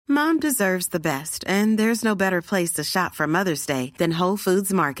Mom deserves the best, and there's no better place to shop for Mother's Day than Whole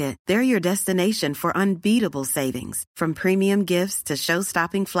Foods Market. They're your destination for unbeatable savings, from premium gifts to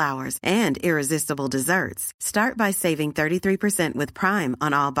show-stopping flowers and irresistible desserts. Start by saving 33% with Prime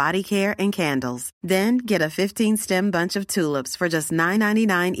on all body care and candles. Then get a 15-stem bunch of tulips for just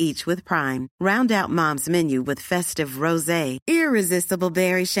 $9.99 each with Prime. Round out Mom's menu with festive rosé, irresistible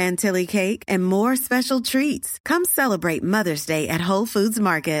berry chantilly cake, and more special treats. Come celebrate Mother's Day at Whole Foods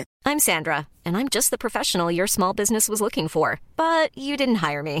Market. I'm Sandra, and I'm just the professional your small business was looking for. But you didn't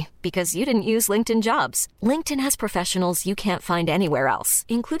hire me because you didn't use LinkedIn Jobs. LinkedIn has professionals you can't find anywhere else,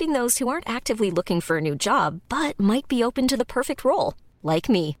 including those who aren't actively looking for a new job, but might be open to the perfect role, like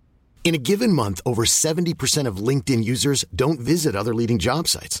me. In a given month, over 70% of LinkedIn users don't visit other leading job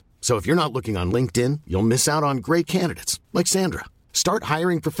sites. So if you're not looking on LinkedIn, you'll miss out on great candidates, like Sandra. Start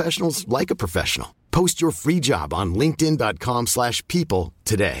hiring professionals like a professional. Post your free job on linkedin.com/people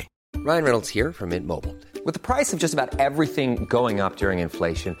today. Ryan Reynolds here from Mint Mobile. With the price of just about everything going up during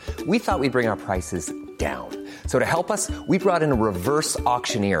inflation, we thought we'd bring our prices down. So to help us, we brought in a reverse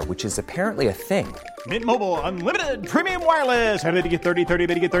auctioneer, which is apparently a thing. Mint Mobile Unlimited Premium Wireless. How to get 30, 30,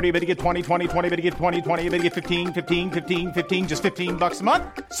 bit to get 30, bit to get 20, 20, 20, bit to get 20, 20, bit to get 15, 15, 15, 15, just $15 a month?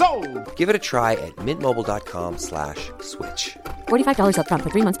 Sold! Give it a try at mintmobile.com/switch. $45 up front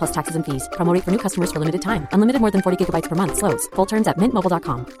for 3 months plus taxes and fees. Promo rate for new customers for limited time. Unlimited more than 40 gigabytes per month. Slows full terms at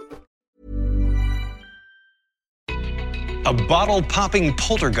mintmobile.com. A bottle-popping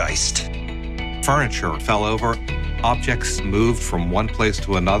poltergeist. Furniture fell over. Objects moved from one place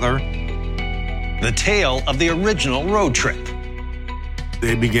to another. The tale of the original road trip.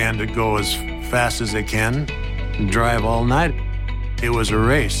 They began to go as fast as they can and drive all night. It was a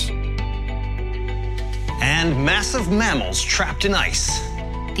race. And massive mammals trapped in ice.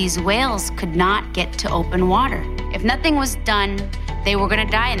 These whales could not get to open water. If nothing was done, they were going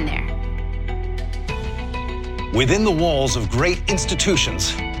to die in there. Within the walls of great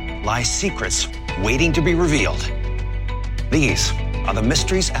institutions lie secrets waiting to be revealed. These are the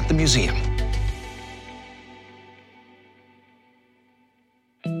mysteries at the museum.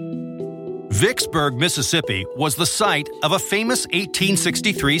 Vicksburg, Mississippi was the site of a famous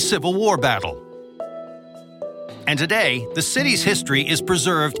 1863 Civil War battle. And today, the city's history is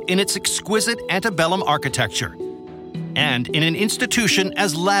preserved in its exquisite antebellum architecture and in an institution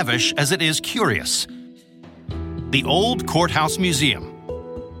as lavish as it is curious. The Old Courthouse Museum.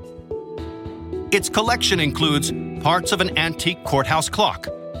 Its collection includes parts of an antique courthouse clock,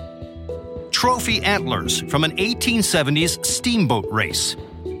 trophy antlers from an 1870s steamboat race,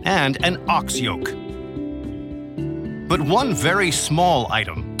 and an ox yoke. But one very small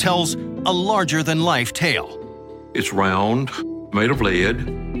item tells a larger-than-life tale. It's round, made of lead.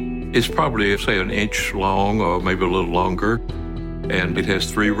 It's probably, say, an inch long or maybe a little longer, and it has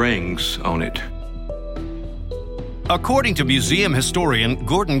 3 rings on it. According to museum historian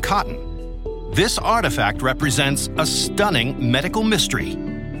Gordon Cotton, this artifact represents a stunning medical mystery.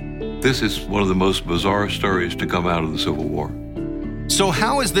 This is one of the most bizarre stories to come out of the Civil War. So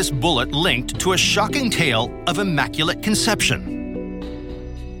how is this bullet linked to a shocking tale of immaculate conception?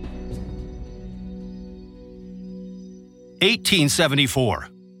 1874,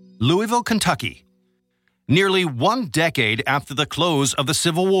 Louisville, Kentucky. Nearly 1 decade after the close of the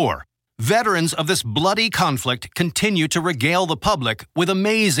Civil War, veterans of this bloody conflict continue to regale the public with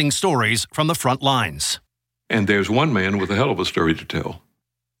amazing stories from the front lines. And there's one man with a hell of a story to tell.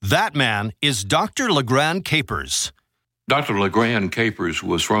 That man is Dr. LeGrand Capers. Dr. LeGrand Capers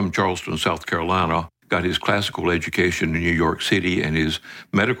was from Charleston, South Carolina, got his classical education in New York City and his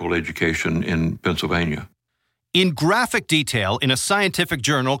medical education in Pennsylvania. In graphic detail in a scientific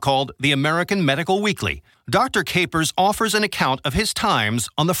journal called the American Medical Weekly, Dr. Capers offers an account of his times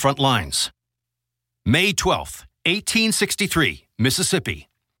on the front lines. May 12, 1863, Mississippi.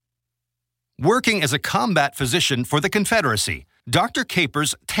 Working as a combat physician for the Confederacy, Dr.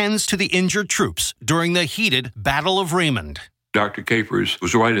 Capers tends to the injured troops during the heated Battle of Raymond. Dr. Capers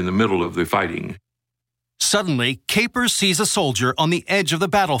was right in the middle of the fighting. Suddenly, Capers sees a soldier on the edge of the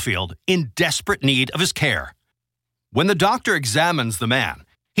battlefield in desperate need of his care. When the doctor examines the man,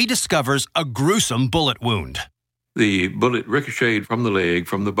 he discovers a gruesome bullet wound. The bullet ricocheted from the leg,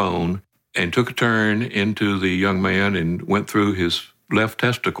 from the bone, and took a turn into the young man and went through his left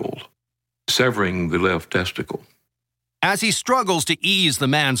testicle, severing the left testicle. As he struggles to ease the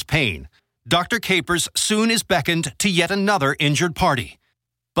man's pain, Dr. Capers soon is beckoned to yet another injured party.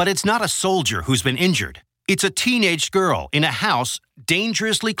 But it's not a soldier who's been injured. It's a teenage girl in a house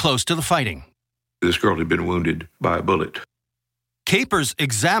dangerously close to the fighting. This girl had been wounded by a bullet. Capers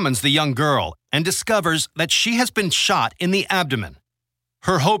examines the young girl and discovers that she has been shot in the abdomen.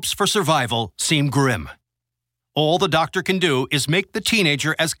 Her hopes for survival seem grim. All the doctor can do is make the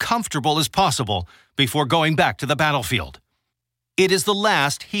teenager as comfortable as possible before going back to the battlefield. It is the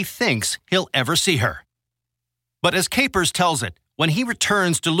last he thinks he'll ever see her. But as Capers tells it, when he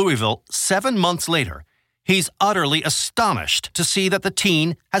returns to Louisville 7 months later, he's utterly astonished to see that the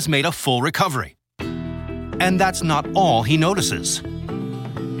teen has made a full recovery. And that's not all he notices.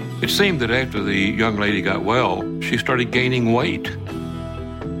 It seemed that after the young lady got well, she started gaining weight.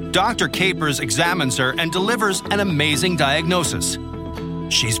 Dr. Capers examines her and delivers an amazing diagnosis.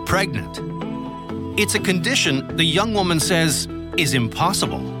 She's pregnant. It's a condition the young woman says is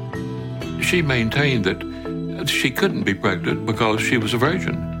impossible. She maintained that she couldn't be pregnant because she was a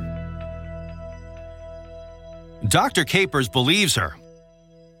virgin. Dr. Capers believes her.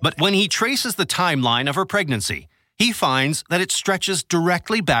 But when he traces the timeline of her pregnancy, he finds that it stretches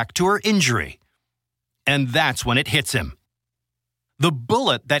directly back to her injury. And that's when it hits him. The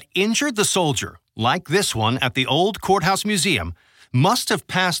bullet that injured the soldier, like this one at the old courthouse museum, must have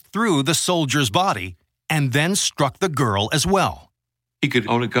passed through the soldier's body and then struck the girl as well. He could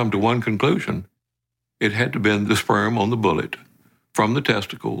only come to one conclusion. It had to have been the sperm on the bullet from the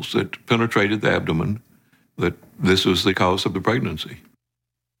testicles that penetrated the abdomen, that this was the cause of the pregnancy.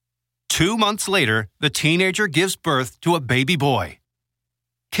 2 months later, the teenager gives birth to a baby boy.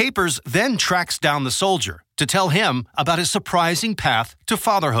 Capers then tracks down the soldier to tell him about his surprising path to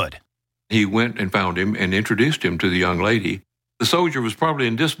fatherhood. He went and found him and introduced him to the young lady. The soldier was probably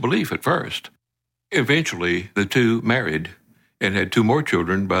in disbelief at first. Eventually, the two married and had 2 more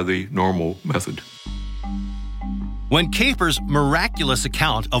children by the normal method. When Capers' miraculous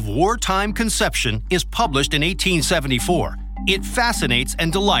account of wartime conception is published in 1874, it fascinates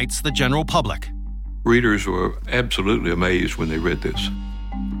and delights the general public. Readers were absolutely amazed when they read this.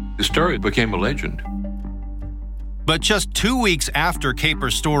 The story became a legend. But just 2 weeks after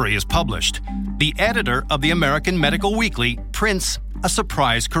Capers' story is published, the editor of the American Medical Weekly prints a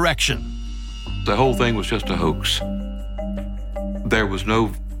surprise correction. The whole thing was just a hoax. There was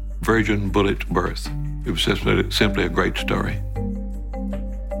no virgin bullet birth. It was simply a great story.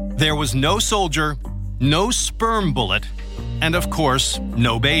 There was no soldier, no sperm bullet, and of course,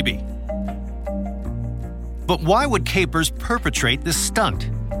 no baby. But why would Capers perpetrate this stunt?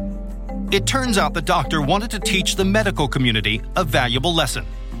 It turns out the doctor wanted to teach the medical community a valuable lesson.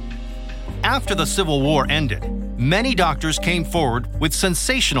 After the Civil War ended, many doctors came forward with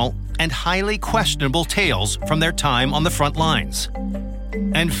sensational and highly questionable tales from their time on the front lines.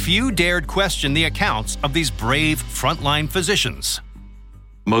 And few dared question the accounts of these brave frontline physicians.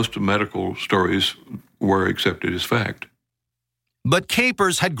 Most medical stories were accepted as fact. But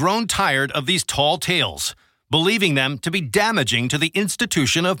Capers had grown tired of these tall tales, believing them to be damaging to the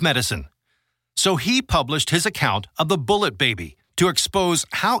institution of medicine. So he published his account of the bullet baby to expose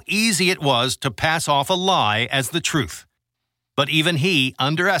how easy it was to pass off a lie as the truth. But even he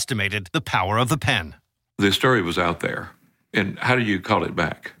underestimated the power of the pen. The story was out there. And how do you call it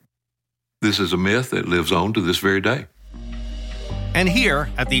back? This is a myth that lives on to this very day. And here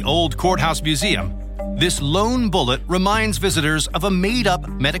at the old courthouse museum, this lone bullet reminds visitors of a made-up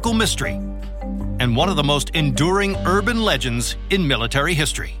medical mystery and one of the most enduring urban legends in military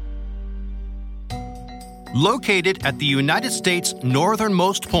history. Located at the United States'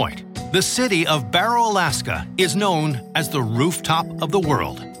 northernmost point, the city of Barrow, Alaska is known as the rooftop of the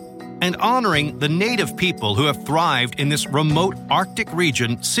world. And honoring the native people who have thrived in this remote Arctic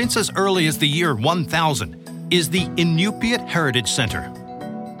region since as early as the year 1000 is the Inupiat Heritage Center.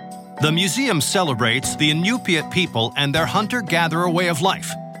 The museum celebrates the Inupiat people and their hunter-gatherer way of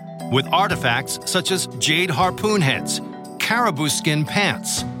life, with artifacts such as jade harpoon heads, caribou skin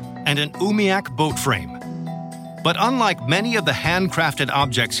pants, and an umiak boat frame. But unlike many of the handcrafted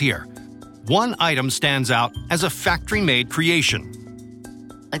objects here, one item stands out as a factory-made creation.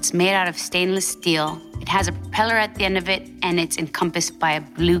 It's made out of stainless steel. It has a propeller at the end of it, and it's encompassed by a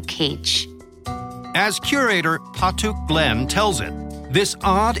blue cage. As curator Patuk Glenn tells it, this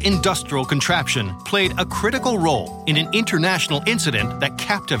odd industrial contraption played a critical role in an international incident that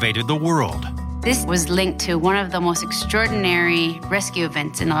captivated the world. This was linked to one of the most extraordinary rescue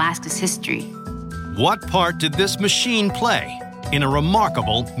events in Alaska's history. What part did this machine play in a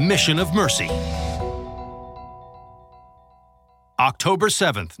remarkable mission of mercy? October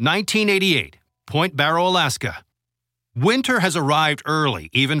 7th, 1988, Point Barrow, Alaska. Winter has arrived early,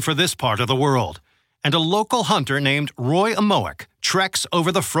 even for this part of the world, and a local hunter named Roy Amoak treks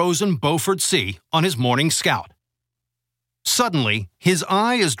over the frozen Beaufort Sea on his morning scout. Suddenly, his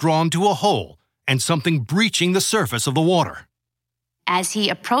eye is drawn to a hole and something breaching the surface of the water. As he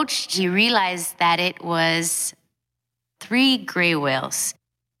approached, he realized that it was 3 gray whales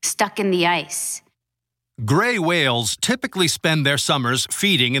stuck in the ice. Gray whales typically spend their summers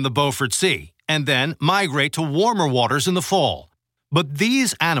feeding in the Beaufort Sea and then migrate to warmer waters in the fall. But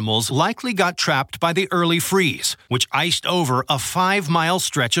these animals likely got trapped by the early freeze, which iced over a 5-mile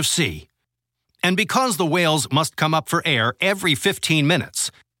stretch of sea. And because the whales must come up for air every 15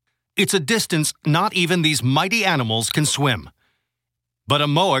 minutes, it's a distance not even these mighty animals can swim. But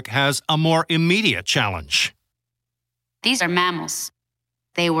Amoak has a more immediate challenge. These are mammals.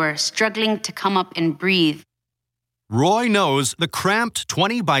 They were struggling to come up and breathe. Roy knows the cramped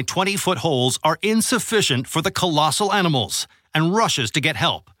 20 by 20 foot holes are insufficient for the colossal animals and rushes to get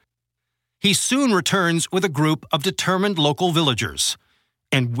help. He soon returns with a group of determined local villagers,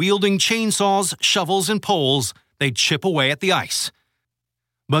 and wielding chainsaws, shovels, and poles, they chip away at the ice.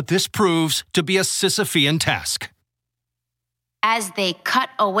 But this proves to be a Sisyphean task. As they cut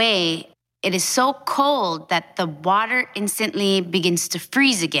away, it is so cold that the water instantly begins to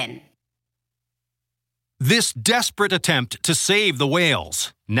freeze again. This desperate attempt to save the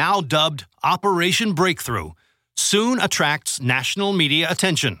whales, now dubbed Operation Breakthrough, soon attracts national media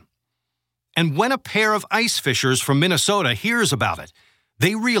attention. And when a pair of ice fishers from Minnesota hears about it,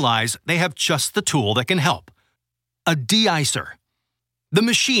 they realize they have just the tool that can help: a de-icer. The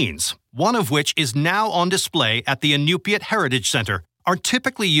machines, one of which is now on display at the Inupiat Heritage Center, are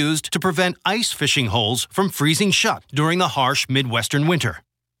typically used to prevent ice fishing holes from freezing shut during the harsh Midwestern winter.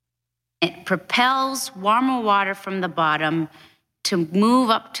 It propels warmer water from the bottom to move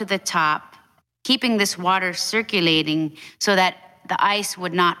up to the top, keeping this water circulating so that the ice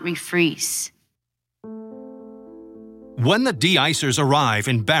would not refreeze. When the de-icers arrive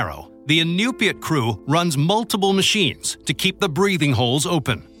in Barrow, the Inupiat crew runs multiple machines to keep the breathing holes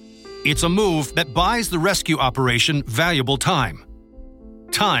open. It's a move that buys the rescue operation valuable time.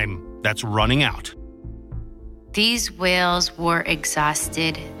 Time that's running out. These whales were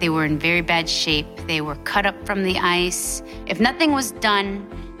exhausted. They were in very bad shape. They were cut up from the ice. If nothing was done,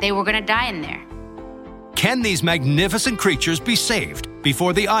 they were going to die in there. Can these magnificent creatures be saved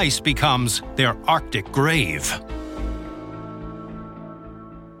before the ice becomes their Arctic grave?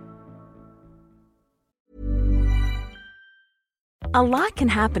 A lot can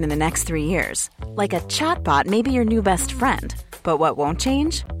happen in the next 3 years. Like a chatbot may be your new best friend. But what won't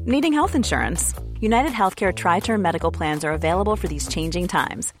change? Needing health insurance. United Healthcare Tri-Term Medical Plans are available for these changing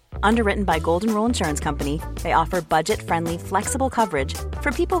times. Underwritten by Golden Rule Insurance Company, they offer budget-friendly, flexible coverage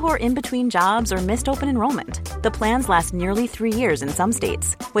for people who are in between jobs or missed open enrollment. The plans last nearly 3 years in some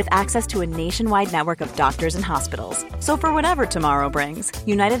states, with access to a nationwide network of doctors and hospitals. So for whatever tomorrow brings,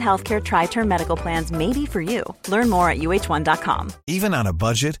 United Healthcare Tri-Term Medical Plans may be for you. Learn more at uh1.com. Even on a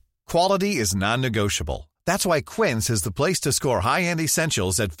budget, quality is non-negotiable. That's why Quince is the place to score high-end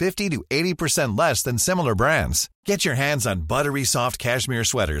essentials at 50 to 80% less than similar brands. Get your hands on buttery soft cashmere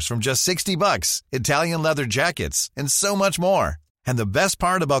sweaters from just $60, Italian leather jackets, and so much more. And the best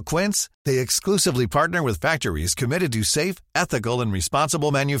part about Quince, they exclusively partner with factories committed to safe, ethical, and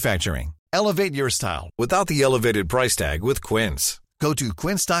responsible manufacturing. Elevate your style without the elevated price tag with Quince. Go to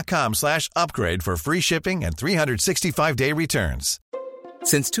quince.com/upgrade for free shipping and 365-day returns.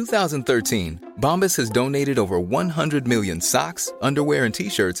 Since 2013, Bombas has donated over 100 million socks, underwear, and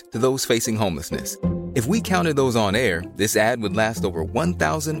T-shirts to those facing homelessness. If we counted those on air, this ad would last over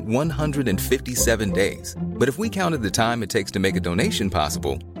 1,157 days. But if we counted the time it takes to make a donation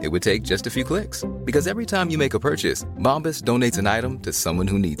possible, it would take just a few clicks. Because every time you make a purchase, Bombas donates an item to someone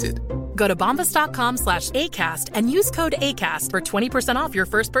who needs it. Go to bombas.com/ACAST and use code ACAST for 20% off your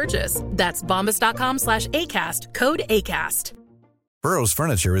first purchase. That's bombas.com/ACAST, code ACAST. Burrow's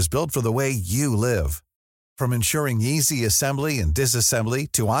furniture is built for the way you live. From ensuring easy assembly and disassembly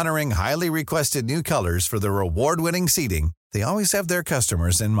to honoring highly requested new colors for their award-winning seating, they always have their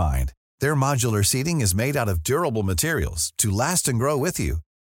customers in mind. Their modular seating is made out of durable materials to last and grow with you.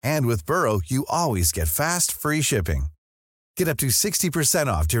 And with Burrow, you always get fast, free shipping. Get up to 60%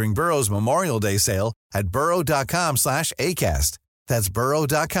 off during Burrow's Memorial Day sale at burrow.com/ACAST. That's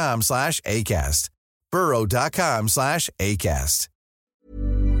burrow.com/ACAST. burrow.com/ACAST.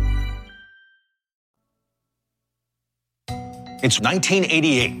 It's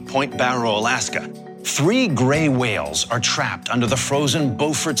 1988, Point Barrow, Alaska. 3 gray whales are trapped under the frozen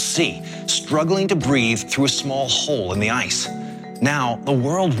Beaufort Sea, struggling to breathe through a small hole in the ice. Now, the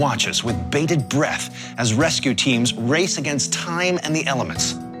world watches with bated breath as rescue teams race against time and the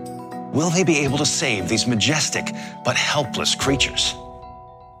elements. Will they be able to save these majestic but helpless creatures?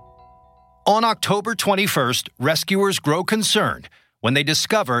 On October 21st, rescuers grow concerned when they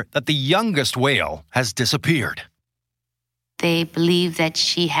discover that the youngest whale has disappeared. They believe that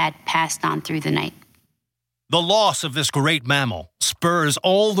she had passed on through the night. The loss of this great mammal spurs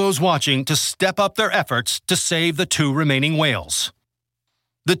all those watching to step up their efforts to save the 2 remaining whales.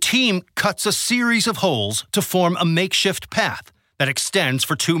 The team cuts a series of holes to form a makeshift path that extends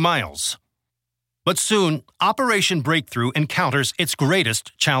for 2 miles. But soon, Operation Breakthrough encounters its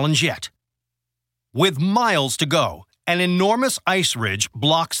greatest challenge yet. With miles to go, an enormous ice ridge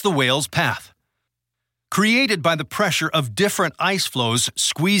blocks the whale's path. Created by the pressure of different ice floes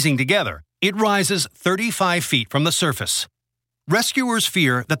squeezing together, it rises 35 feet from the surface. Rescuers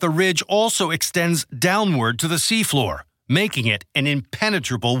fear that the ridge also extends downward to the seafloor, making it an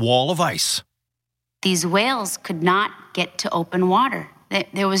impenetrable wall of ice. These whales could not get to open water.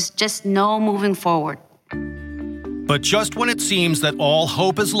 There was just no moving forward. But just when it seems that all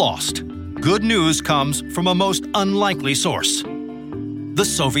hope is lost, good news comes from a most unlikely source: the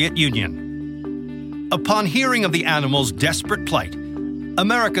Soviet Union. Upon hearing of the animal's desperate plight,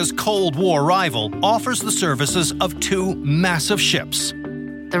 America's Cold War rival offers the services of 2 massive ships.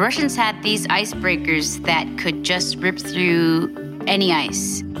 The Russians had these icebreakers that could just rip through any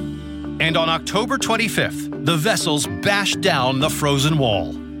ice. And on October 25th, the vessels bashed down the frozen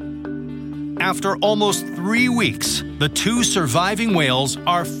wall. After almost 3 weeks, the 2 surviving whales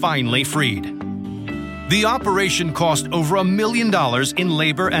are finally freed. The operation cost over $1 million in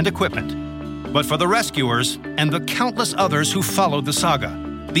labor and equipment. But for the rescuers and the countless others who followed the saga,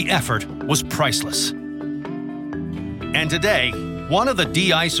 the effort was priceless. And today, one of the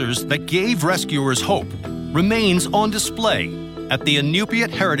de-icers that gave rescuers hope remains on display at the Inupiat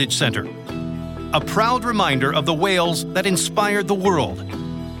Heritage Center, a proud reminder of the whales that inspired the world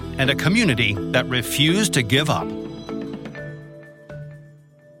and a community that refused to give up.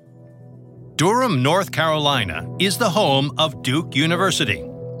 Durham, North Carolina is the home of Duke University,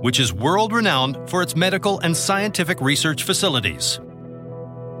 which is world-renowned for its medical and scientific research facilities.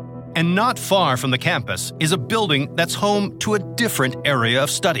 And not far from the campus is a building that's home to a different area of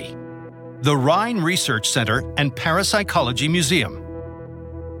study: the Rhine Research Center and Parapsychology Museum.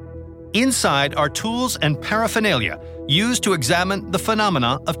 Inside are tools and paraphernalia used to examine the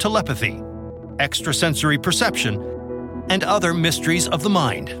phenomena of telepathy, extrasensory perception, and other mysteries of the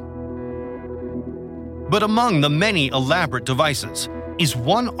mind. But among the many elaborate devices is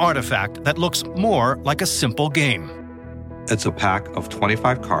one artifact that looks more like a simple game. It's a pack of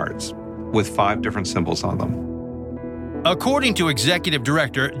 25 cards with 5 different symbols on them. According to Executive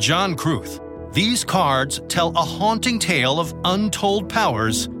Director John Kruth, these cards tell a haunting tale of untold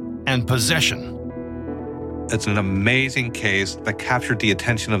powers and possession. It's an amazing case that captured the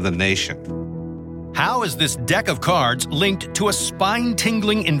attention of the nation. How is this deck of cards linked to a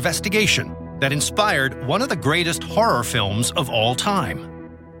spine-tingling investigation that inspired one of the greatest horror films of all time?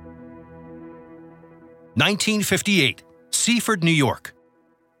 1958, Seaford, New York.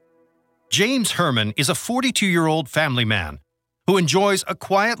 James Herman is a 42-year-old family man who enjoys a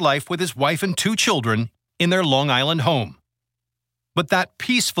quiet life with his wife and 2 children in their Long Island home. But that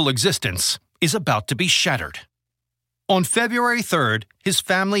peaceful existence is about to be shattered. On February 3rd, his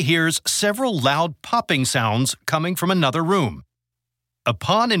family hears several loud popping sounds coming from another room.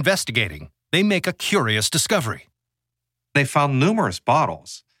 Upon investigating, they make a curious discovery. They found numerous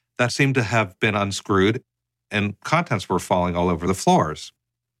bottles that seemed to have been unscrewed, and contents were falling all over the floors.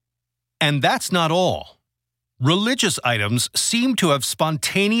 And that's not all. Religious items seem to have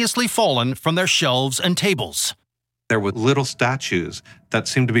spontaneously fallen from their shelves and tables. There were little statues that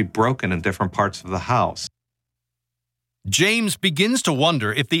seemed to be broken in different parts of the house. James begins to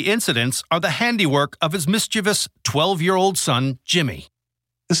wonder if the incidents are the handiwork of his mischievous 12-year-old son, Jimmy.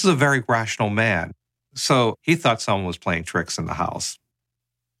 This is a very rational man, so he thought someone was playing tricks in the house.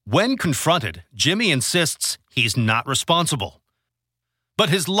 When confronted, Jimmy insists he's not responsible. But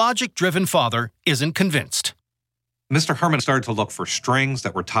his logic-driven father isn't convinced. Mr. Herman started to look for strings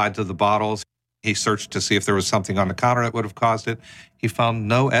that were tied to the bottles. He searched to see if there was something on the counter that would have caused it. He found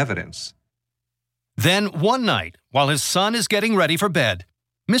no evidence. Then one night, while his son is getting ready for bed,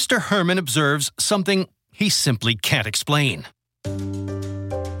 Mr. Herman observes something he simply can't explain.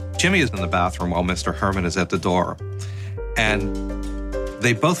 Jimmy is in the bathroom while Mr. Herman is at the door, and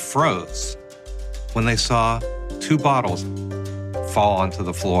they both froze when they saw 2 bottles fall onto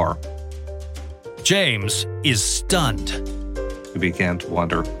the floor. James is stunned. He began to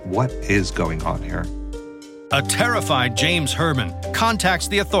wonder, what is going on here? A terrified James Herman contacts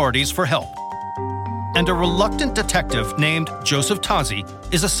the authorities for help, and a reluctant detective named Joseph Tozzi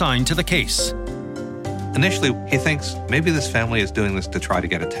is assigned to the case. Initially, he thinks maybe this family is doing this to try to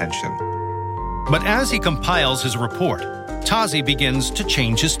get attention. But as he compiles his report, Tozzi begins to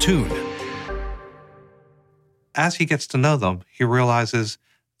change his tune. As he gets to know them, he realizes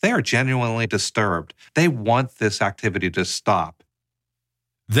They are genuinely disturbed. They want this activity to stop.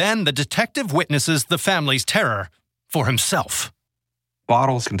 Then the detective witnesses the family's terror for himself.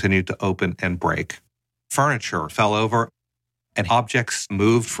 Bottles continued to open and break. Furniture fell over, and objects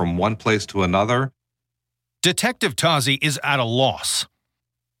moved from one place to another. Detective Tazi is at a loss.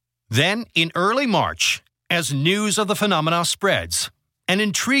 Then, in early March, as news of the phenomena spreads, an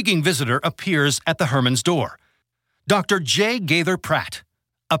intriguing visitor appears at the Herman's door. Dr. J. Gaither Pratt,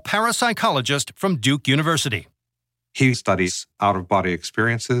 a parapsychologist from Duke University. He studies out-of-body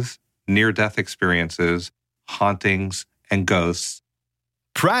experiences, near-death experiences, hauntings, and ghosts.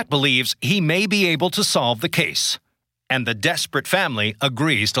 Pratt believes he may be able to solve the case, and the desperate family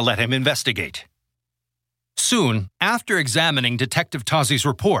agrees to let him investigate. Soon, after examining Detective Tazi's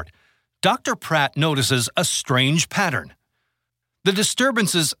report, Dr. Pratt notices a strange pattern. The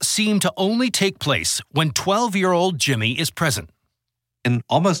disturbances seem to only take place when 12-year-old Jimmy is present. In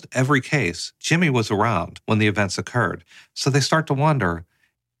almost every case, Jimmy was around when the events occurred, so they start to wonder,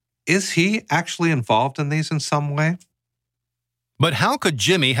 is he actually involved in these in some way? But how could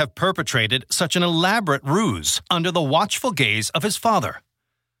Jimmy have perpetrated such an elaborate ruse under the watchful gaze of his father?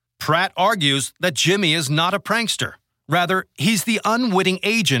 Pratt argues that Jimmy is not a prankster. Rather, he's the unwitting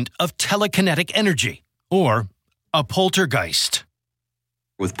agent of telekinetic energy, or a poltergeist.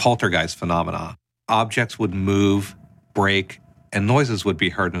 With poltergeist phenomena, objects would move, break, and noises would be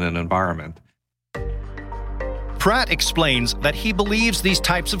heard in an environment. Pratt explains that he believes these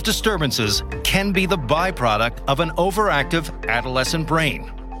types of disturbances can be the byproduct of an overactive adolescent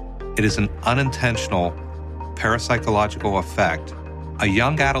brain. It is an unintentional parapsychological effect. A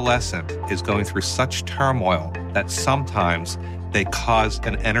young adolescent is going through such turmoil that sometimes they cause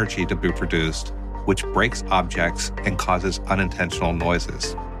an energy to be produced, which breaks objects and causes unintentional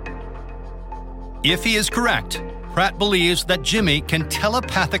noises. If he is correct, Pratt believes that Jimmy can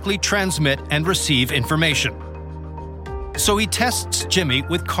telepathically transmit and receive information. So he tests Jimmy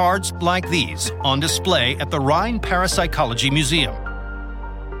with cards like these on display at the Rhine Parapsychology Museum.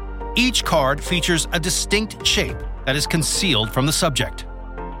 Each card features a distinct shape that is concealed from the subject.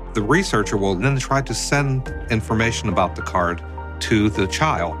 The researcher will then try to send information about the card to the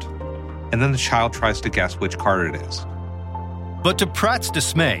child, and then the child tries to guess which card it is. But to Pratt's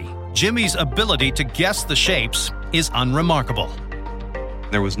dismay, Jimmy's ability to guess the shapes is unremarkable.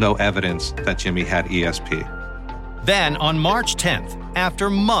 There was no evidence that Jimmy had ESP. Then, on March 10th, after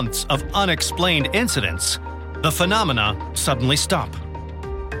months of unexplained incidents, the phenomena suddenly stop.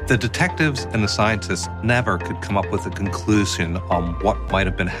 The detectives and the scientists never could come up with a conclusion on what might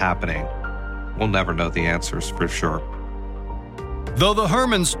have been happening. We'll never know the answers for sure. Though the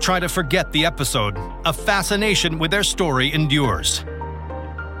Hermans try to forget the episode, a fascination with their story endures.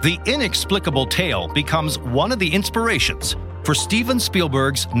 The inexplicable tale becomes one of the inspirations for Steven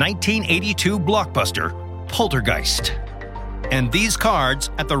Spielberg's 1982 blockbuster, Poltergeist. And these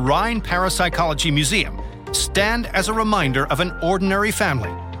cards at the Rhine Parapsychology Museum stand as a reminder of an ordinary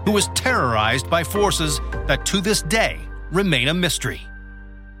family who was terrorized by forces that to this day remain a mystery.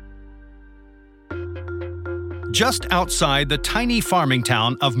 Just outside the tiny farming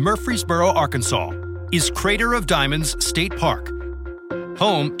town of Murfreesboro, Arkansas, is Crater of Diamonds State Park,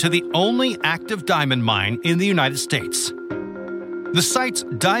 home to the only active diamond mine in the United States. The site's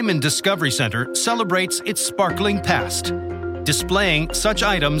Diamond Discovery Center celebrates its sparkling past, displaying such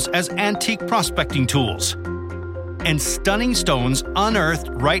items as antique prospecting tools and stunning stones unearthed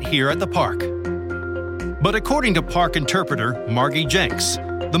right here at the park. But according to park interpreter Margie Jenks,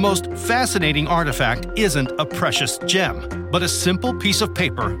 the most fascinating artifact isn't a precious gem, but a simple piece of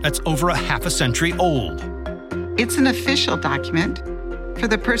paper that's over a half a century old. It's an official document. For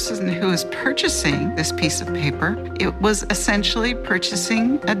the person who is purchasing this piece of paper, it was essentially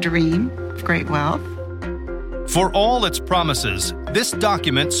purchasing a dream of great wealth. For all its promises, this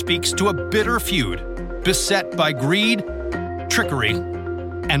document speaks to a bitter feud beset by greed, trickery,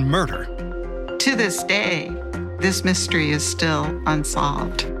 and murder. To this day, this mystery is still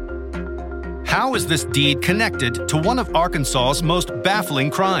unsolved. How is this deed connected to one of Arkansas's most baffling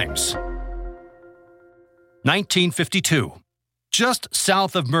crimes? 1952. Just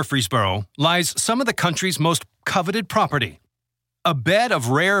south of Murfreesboro lies some of the country's most coveted property, a bed of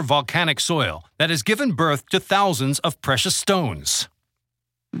rare volcanic soil that has given birth to thousands of precious stones.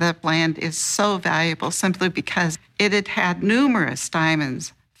 The land is so valuable simply because it had had numerous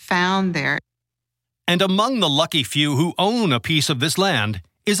diamonds found there. And among the lucky few who own a piece of this land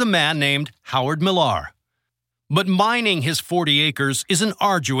is a man named Howard Millar. But mining his 40 acres is an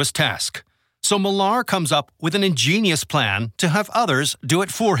arduous task. So Millar comes up with an ingenious plan to have others do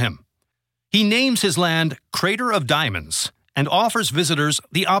it for him. He names his land Crater of Diamonds and offers visitors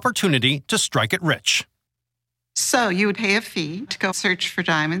the opportunity to strike it rich. So you would pay a fee to go search for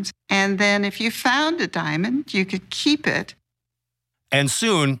diamonds, and then if you found a diamond, you could keep it. And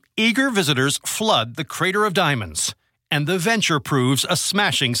soon, eager visitors flood the Crater of Diamonds, and the venture proves a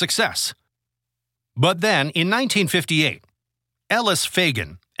smashing success. But then, in 1958, Ellis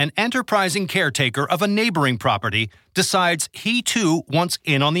Fagan, an enterprising caretaker of a neighboring property, decides he too wants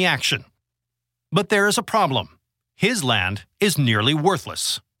in on the action. But there is a problem. His land is nearly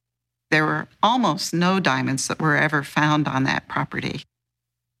worthless. There were almost no diamonds that were ever found on that property.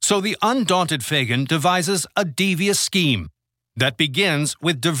 So the undaunted Fagan devises a devious scheme that begins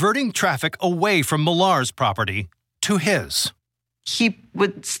with diverting traffic away from Millar's property to his. He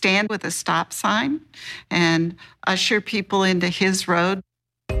would stand with a stop sign and usher people into his road.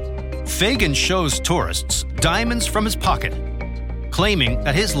 Fagan shows tourists diamonds from his pocket, claiming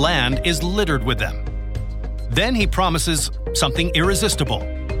that his land is littered with them. Then he promises something irresistible: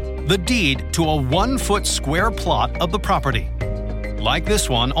 the deed to a 1-foot square plot of the property, like this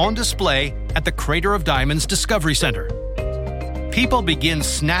one on display at the Crater of Diamonds Discovery Center. People begin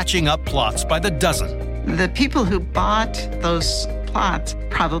snatching up plots by the dozen. The people who bought those plots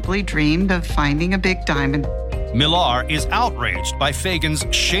probably dreamed of finding a big diamond. Millar is outraged by Fagan's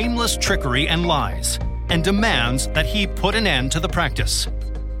shameless trickery and lies and demands that he put an end to the practice.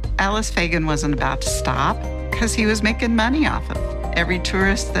 Ellis Fagan wasn't about to stop because he was making money off of every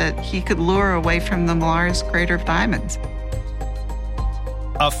tourist that he could lure away from the Millar's Crater of Diamonds.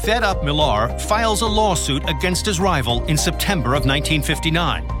 A fed-up Millar files a lawsuit against his rival in September of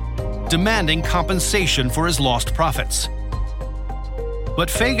 1959, demanding compensation for his lost profits. But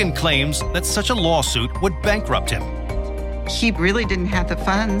Fagan claims that such a lawsuit would bankrupt him. He really didn't have the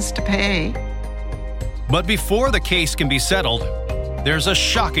funds to pay. But before the case can be settled, there's a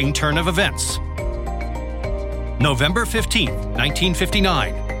shocking turn of events. November 15,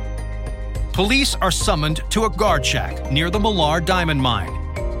 1959. Police are summoned to a guard shack near the Millar diamond mine.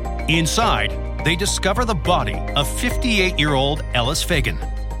 Inside, they discover the body of 58-year-old Ellis Fagan.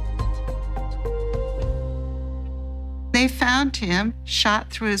 They found him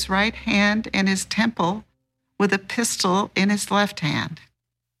shot through his right hand and his temple with a pistol in his left hand.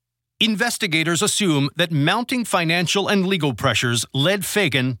 Investigators assume that mounting financial and legal pressures led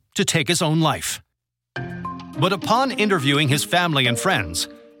Fagan to take his own life. But upon interviewing his family and friends,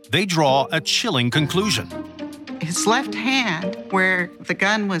 they draw a chilling conclusion. His left hand, where the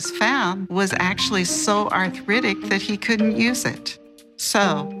gun was found, was actually so arthritic that he couldn't use it.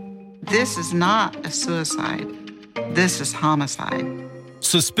 So, this is not a suicide. This is homicide.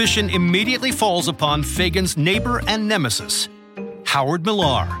 Suspicion immediately falls upon Fagan's neighbor and nemesis, Howard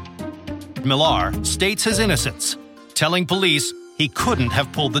Millar. Millar states his innocence, telling police he couldn't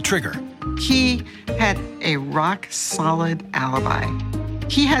have pulled the trigger. He had a rock-solid alibi.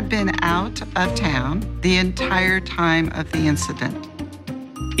 He had been out of town the entire time of the incident.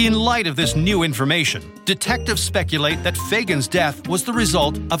 In light of this new information, detectives speculate that Fagan's death was the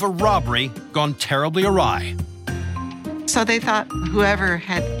result of a robbery gone terribly awry. So they thought whoever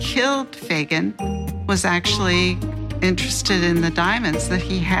had killed Fagan was actually interested in the diamonds that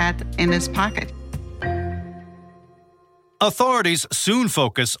he had in his pocket. Authorities soon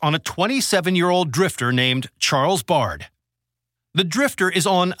focus on a 27-year-old drifter named Charles Bard. The drifter is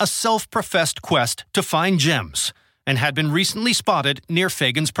on a self-professed quest to find gems and had been recently spotted near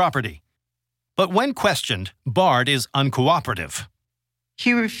Fagan's property. But when questioned, Bard is uncooperative.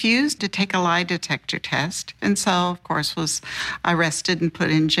 He refused to take a lie detector test, and so, of course, was arrested and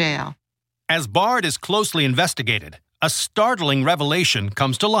put in jail. As Bard is closely investigated, a startling revelation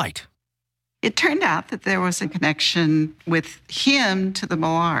comes to light. It turned out that there was a connection with him to the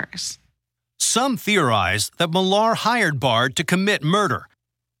Millars. Some theorize that Millar hired Bard to commit murder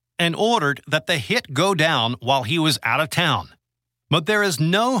and ordered that the hit go down while he was out of town. But there is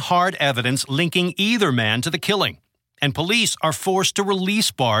no hard evidence linking either man to the killing, and police are forced to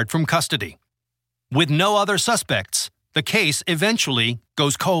release Bard from custody. With no other suspects, the case eventually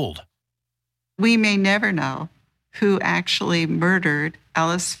goes cold. We may never know who actually murdered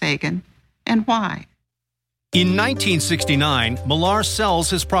Ellis Fagan and why. In 1969, Millar sells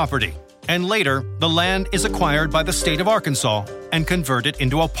his property, and later the land is acquired by the state of Arkansas and converted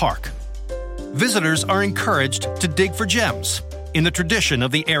into a park. Visitors are encouraged to dig for gems, in the tradition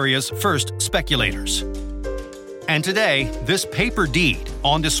of the area's first speculators. And today, this paper deed,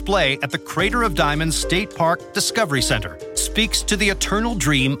 on display at the Crater of Diamonds State Park Discovery Center, speaks to the eternal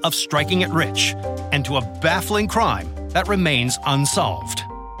dream of striking it rich and to a baffling crime that remains unsolved.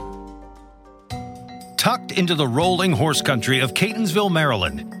 Tucked into the rolling horse country of Catonsville,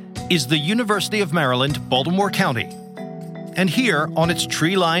 Maryland, is the University of Maryland, Baltimore County. And here, on its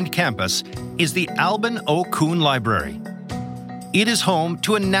tree-lined campus, is the Alban O. Kuhn Library. It is home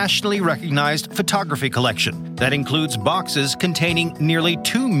to a nationally recognized photography collection that includes boxes containing nearly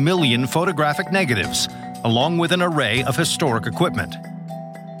 2 million photographic negatives, along with an array of historic equipment.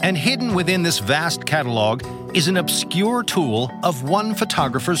 And hidden within this vast catalog is an obscure tool of one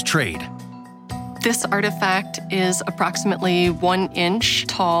photographer's trade. This artifact is approximately 1 inch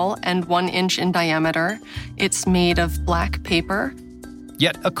tall and 1 inch in diameter. It's made of black paper.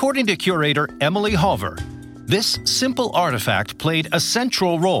 Yet, according to curator Emily Hover, this simple artifact played a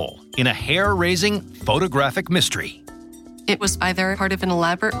central role in a hair-raising photographic mystery. It was either part of an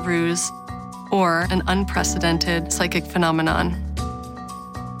elaborate ruse or an unprecedented psychic phenomenon.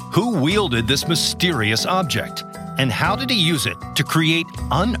 Who wielded this mysterious object, and how did he use it to create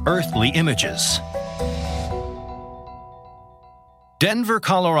unearthly images? Denver,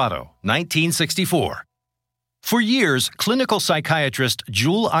 Colorado, 1964. For years, clinical psychiatrist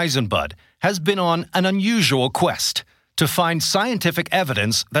Jule Eisenbud has been on an unusual quest to find scientific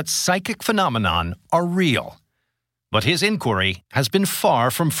evidence that psychic phenomena are real. But his inquiry has been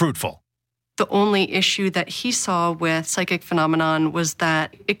far from fruitful. The only issue that he saw with psychic phenomenon was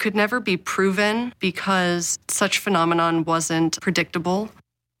that it could never be proven because such phenomenon wasn't predictable.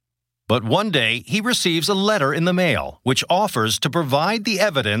 But one day, he receives a letter in the mail which offers to provide the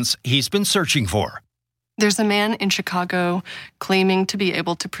evidence he's been searching for. There's a man in Chicago claiming to be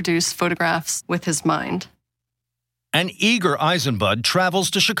able to produce photographs with his mind. An eager Eisenbud travels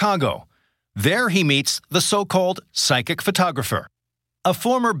to Chicago. There he meets the so-called psychic photographer, a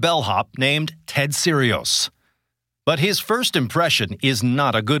former bellhop named Ted Sirios. But his first impression is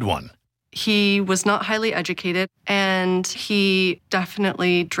not a good one. He was not highly educated, and he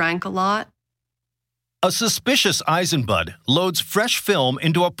definitely drank a lot. A suspicious Eisenbud loads fresh film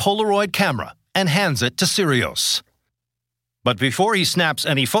into a Polaroid camera and hands it to Sirios. But before he snaps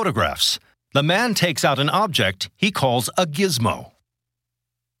any photographs, the man takes out an object he calls a gizmo.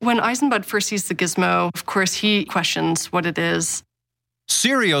 When Eisenbud first sees the gizmo, of course, he questions what it is.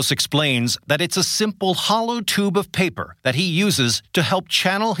 Sirios explains that it's a simple hollow tube of paper that he uses to help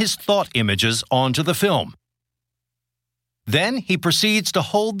channel his thought images onto the film. Then he proceeds to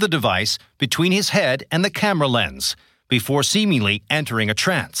hold the device between his head and the camera lens before seemingly entering a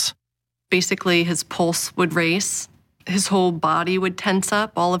trance. Basically, his pulse would race, his whole body would tense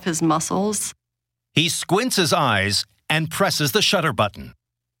up, all of his muscles. He squints his eyes and presses the shutter button.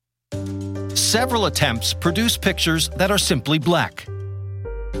 Several attempts produce pictures that are simply black.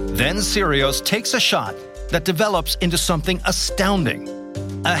 Then Sirios takes a shot that develops into something astounding,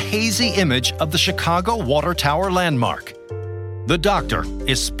 a hazy image of the Chicago Water Tower landmark. The doctor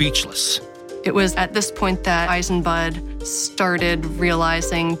is speechless. It was at this point that Eisenbud started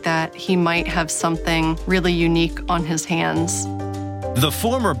realizing that he might have something really unique on his hands. The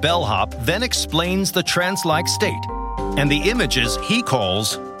former bellhop then explains the trance-like state and the images he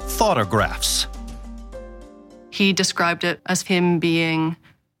calls photographs. He described it as him being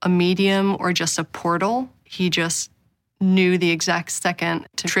a medium or just a portal. He just knew the exact second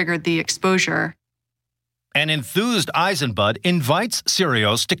to trigger the exposure. An enthused Eisenbud invites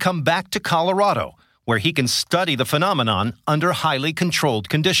Sirios to come back to Colorado, where he can study the phenomenon under highly controlled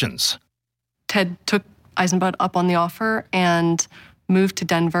conditions. Ted took Eisenbud up on the offer and moved to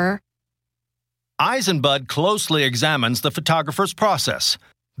Denver. Eisenbud closely examines the photographer's process,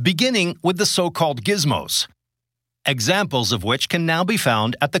 beginning with the so-called gizmos, examples of which can now be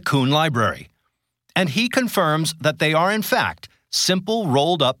found at the Kuhn Library. And he confirms that they are in fact simple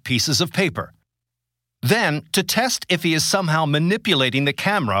rolled-up pieces of paper. Then, to test if he is somehow manipulating the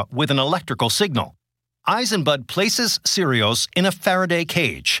camera with an electrical signal, Eisenbud places Sirios in a Faraday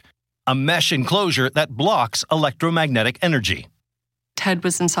cage, a mesh enclosure that blocks electromagnetic energy. Ted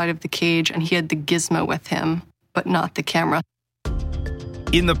was inside of the cage and he had the gizmo with him, but not the camera.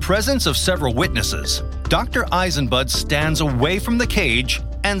 In the presence of several witnesses, Dr. Eisenbud stands away from the cage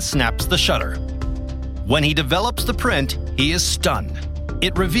and snaps the shutter. When he develops the print, he is stunned.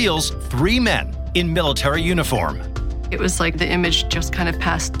 It reveals 3 men in military uniform. It was like the image just kind of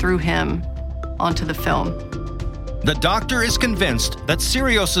passed through him onto the film. The doctor is convinced that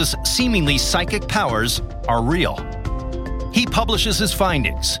Sirios' seemingly psychic powers are real. He publishes his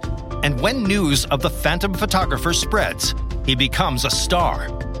findings, and when news of the phantom photographer spreads, he becomes a star.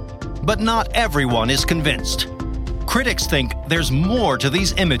 But not everyone is convinced. Critics think there's more to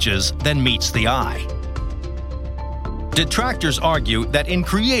these images than meets the eye. Detractors argue that in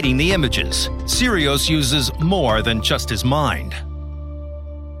creating the images, Sirios uses more than just his mind.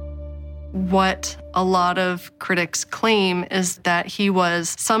 What a lot of critics claim is that he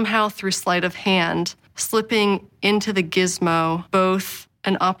was somehow, through sleight of hand, slipping into the gizmo both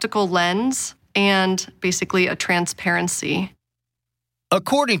an optical lens and basically a transparency.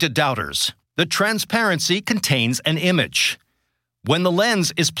 According to doubters, the transparency contains an image. When the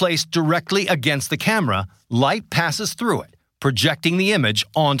lens is placed directly against the camera, light passes through it, projecting the image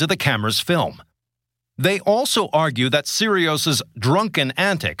onto the camera's film. They also argue that Sirius's drunken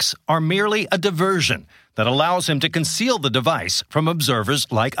antics are merely a diversion that allows him to conceal the device from observers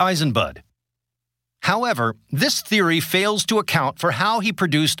like Eisenbud. However, this theory fails to account for how he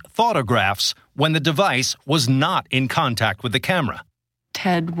produced photographs when the device was not in contact with the camera.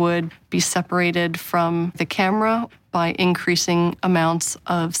 Ted would be separated from the camera by increasing amounts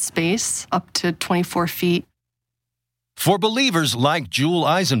of space, up to 24 feet. For believers like Jewel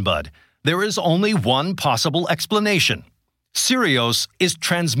Eisenbud, there is only one possible explanation. Sirius is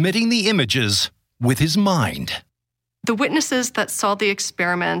transmitting the images with his mind. The witnesses that saw the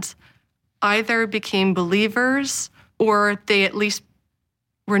experiment either became believers or they at least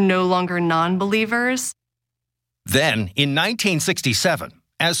were no longer non-believers. Then, in 1967,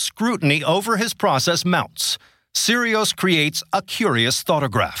 as scrutiny over his process mounts, Sirius creates a curious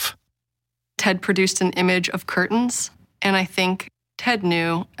photograph. Ted produced an image of curtains, and I think Ted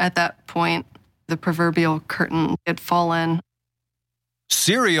knew at that point the proverbial curtain had fallen.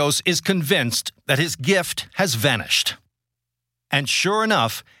 Sirius is convinced that his gift has vanished. And sure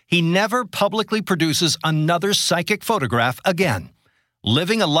enough, he never publicly produces another psychic photograph again,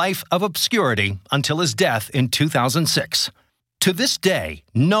 living a life of obscurity until his death in 2006. To this day,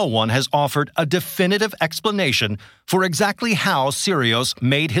 no one has offered a definitive explanation for exactly how Sirius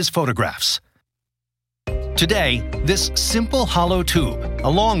made his photographs. Today, this simple hollow tube,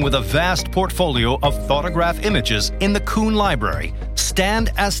 along with a vast portfolio of photograph images in the Kuhn Library,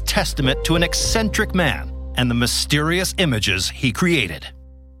 stand as testament to an eccentric man and the mysterious images he created.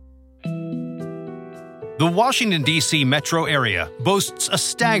 The Washington, D.C. metro area boasts a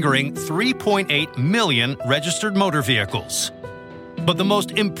staggering 3.8 million registered motor vehicles. But the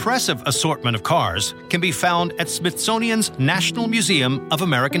most impressive assortment of cars can be found at Smithsonian's National Museum of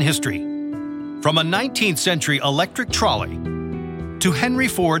American History. From a 19th century electric trolley to Henry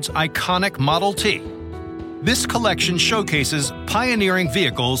Ford's iconic Model T, this collection showcases pioneering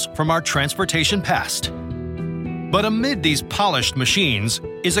vehicles from our transportation past. But amid these polished machines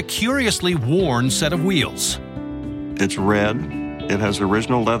is a curiously worn set of wheels. It's red, it has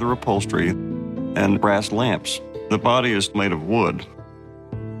original leather upholstery, and brass lamps. The body is made of wood.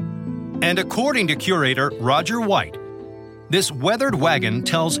 And according to curator Roger White, this weathered wagon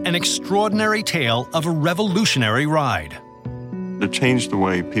tells an extraordinary tale of a revolutionary ride. It changed the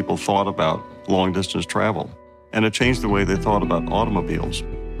way people thought about long-distance travel, and it changed the way they thought about automobiles.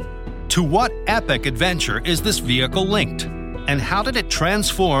 To what epic adventure is this vehicle linked? And how did it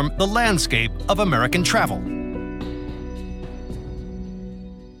transform the landscape of American travel?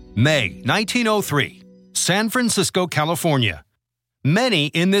 May 1903, San Francisco, California. Many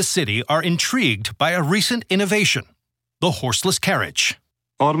in this city are intrigued by a recent innovation, the horseless carriage.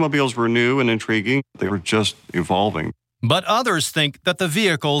 Automobiles were new and intriguing. They were just evolving. But others think that the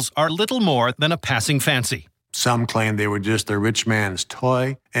vehicles are little more than a passing fancy. Some claim they were just a rich man's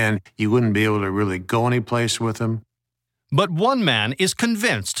toy, and you wouldn't be able to really go anyplace with them. But one man is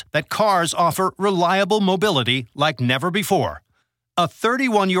convinced that cars offer reliable mobility like never before. A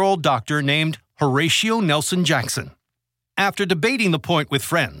 31-year-old doctor named Horatio Nelson Jackson. After debating the point with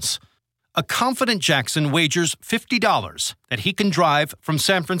friends, a confident Jackson wagers $50 that he can drive from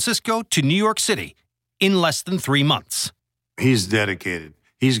San Francisco to New York City in less than 3 months. He's dedicated.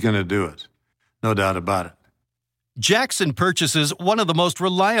 He's going to do it. No doubt about it. Jackson purchases one of the most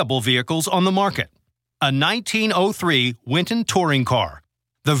reliable vehicles on the market, a 1903 Winton touring car,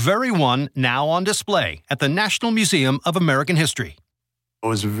 the very one now on display at the National Museum of American History. It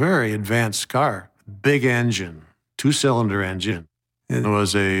was a very advanced car, big engine, 2-cylinder engine. It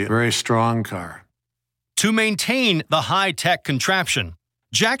was a very strong car. To maintain the high-tech contraption,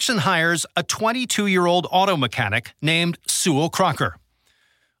 Jackson hires a 22-year-old auto mechanic named Sewell Crocker.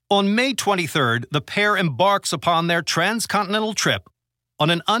 On May 23rd, the pair embarks upon their transcontinental trip on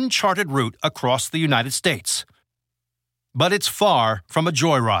an uncharted route across the United States. But it's far from a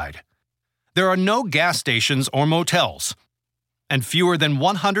joyride. There are no gas stations or motels, and fewer than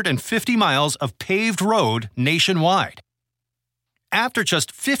 150 miles of paved road nationwide. After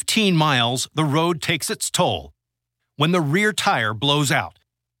just 15 miles, the road takes its toll when the rear tire blows out.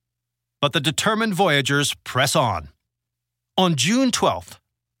 But the determined voyagers press on. On June 12th,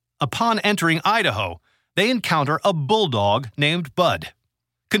 upon entering Idaho, they encounter a bulldog named Bud.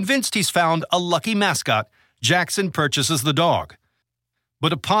 Convinced he's found a lucky mascot, Jackson purchases the dog.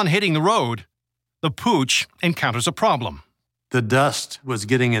 But upon hitting the road, the pooch encounters a problem. The dust was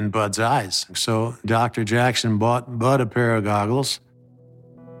getting in Bud's eyes, so Dr. Jackson bought Bud a pair of goggles.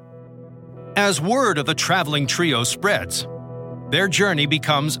 As word of the traveling trio spreads, their journey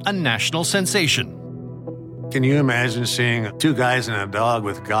becomes a national sensation. Can you imagine seeing two guys and a dog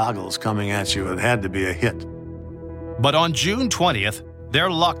with goggles coming at you? It had to be a hit. But on June 20th, their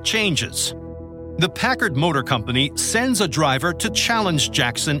luck changes. The Packard Motor Company sends a driver to challenge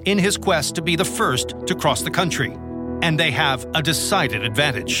Jackson in his quest to be the first to cross the country, and they have a decided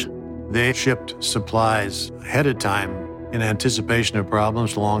advantage. They shipped supplies ahead of time in anticipation of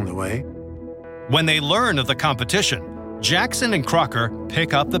problems along the way. When they learn of the competition, Jackson and Crocker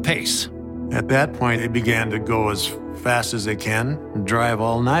pick up the pace. At that point, they began to go as fast as they can and drive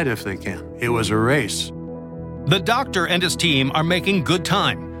all night if they can. It was a race. The doctor and his team are making good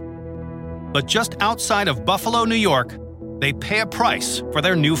time. But just outside of Buffalo, New York, they pay a price for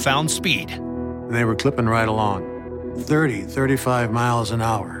their newfound speed. They were clipping right along, 30, 35 miles an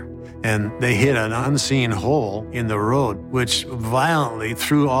hour. And they hit an unseen hole in the road, which violently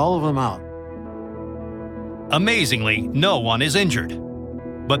threw all of them out. Amazingly, no one is injured.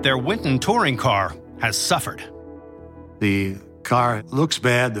 But their Winton touring car has suffered. The car looks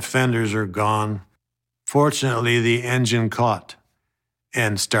bad, the fenders are gone. Fortunately, the engine caught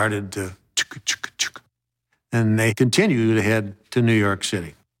and started to and they continued to head to New York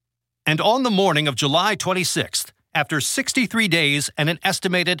City. And on the morning of July 26th, after 63 days and an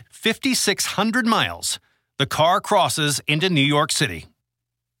estimated 5,600 miles, the car crosses into New York City.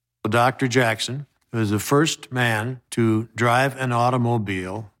 Dr. Jackson was the first man to drive an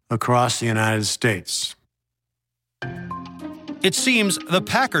automobile across the United States. It seems the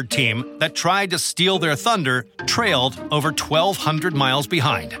Packard team that tried to steal their thunder trailed over 1,200 miles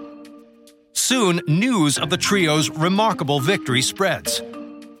behind. Soon, news of the trio's remarkable victory spreads,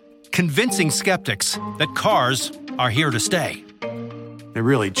 convincing skeptics that cars are here to stay. It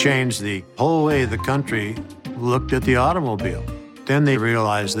really changed the whole way the country looked at the automobile. Then they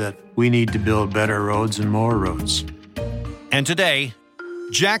realized that we need to build better roads and more roads. And today,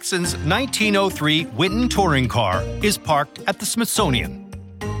 Jackson's 1903 Winton touring car is parked at the Smithsonian,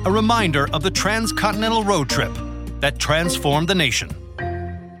 a reminder of the transcontinental road trip that transformed the nation.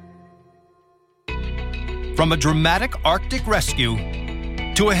 From a dramatic Arctic rescue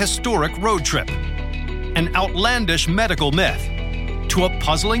to a historic road trip, an outlandish medical myth to a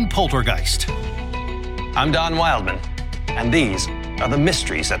puzzling poltergeist. I'm Don Wildman, and these are the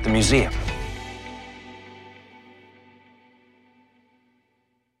mysteries at the museum.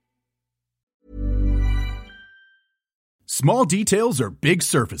 Small details are big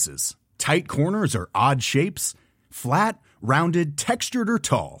surfaces. Tight corners are odd shapes. Flat, rounded, textured, or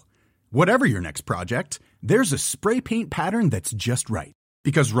tall. Whatever your next project, there's a spray paint pattern that's just right.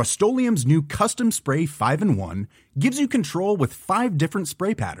 Because Rust-Oleum's new Custom Spray 5-in-1 gives you control with 5 different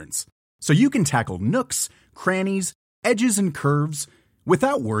spray patterns. So you can tackle nooks, crannies, edges, and curves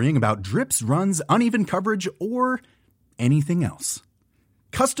without worrying about drips, runs, uneven coverage, or anything else.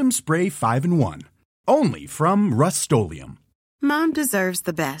 Custom Spray 5-in-1. Only from Rust-Oleum. Mom deserves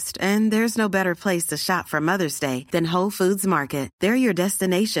the best, and there's no better place to shop for Mother's Day than Whole Foods Market. They're your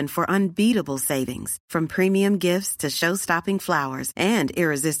destination for unbeatable savings, from premium gifts to show-stopping flowers and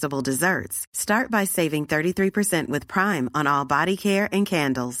irresistible desserts. Start by saving 33% with Prime on all body care and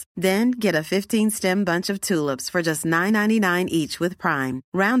candles. Then get a 15-stem bunch of tulips for just $9.99 each with Prime.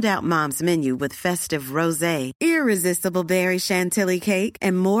 Round out Mom's menu with festive rosé, irresistible berry chantilly cake,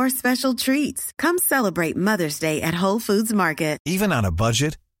 and more special treats. Come celebrate Mother's Day at Whole Foods Market. Even on a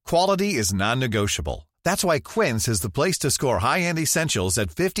budget, quality is non-negotiable. That's why Quince is the place to score high-end essentials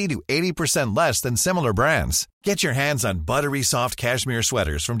at 50 to 80% less than similar brands. Get your hands on buttery soft cashmere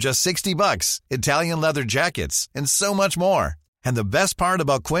sweaters from just $60, Italian leather jackets, and so much more. And the best part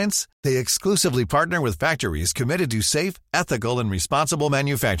about Quince, they exclusively partner with factories committed to safe, ethical, and responsible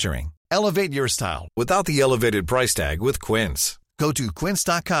manufacturing. Elevate your style without the elevated price tag with Quince. Go to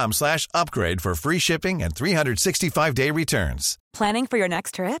quince.com/upgrade for free shipping and 365-day returns. Planning for your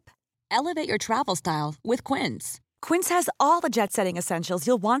next trip? Elevate your travel style with Quince. Quince has all the jet-setting essentials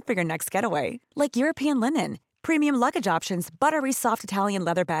you'll want for your next getaway, like European linen, premium luggage options, buttery soft Italian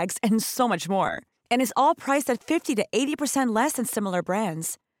leather bags, and so much more. And is all priced at 50 to 80% less than similar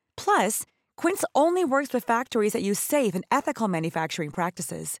brands. Plus, Quince only works with factories that use safe and ethical manufacturing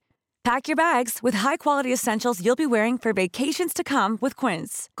practices. Pack your bags with high-quality essentials you'll be wearing for vacations to come with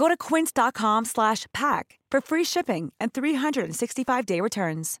Quince. Go to quince.com/pack for free shipping and 365-day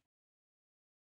returns.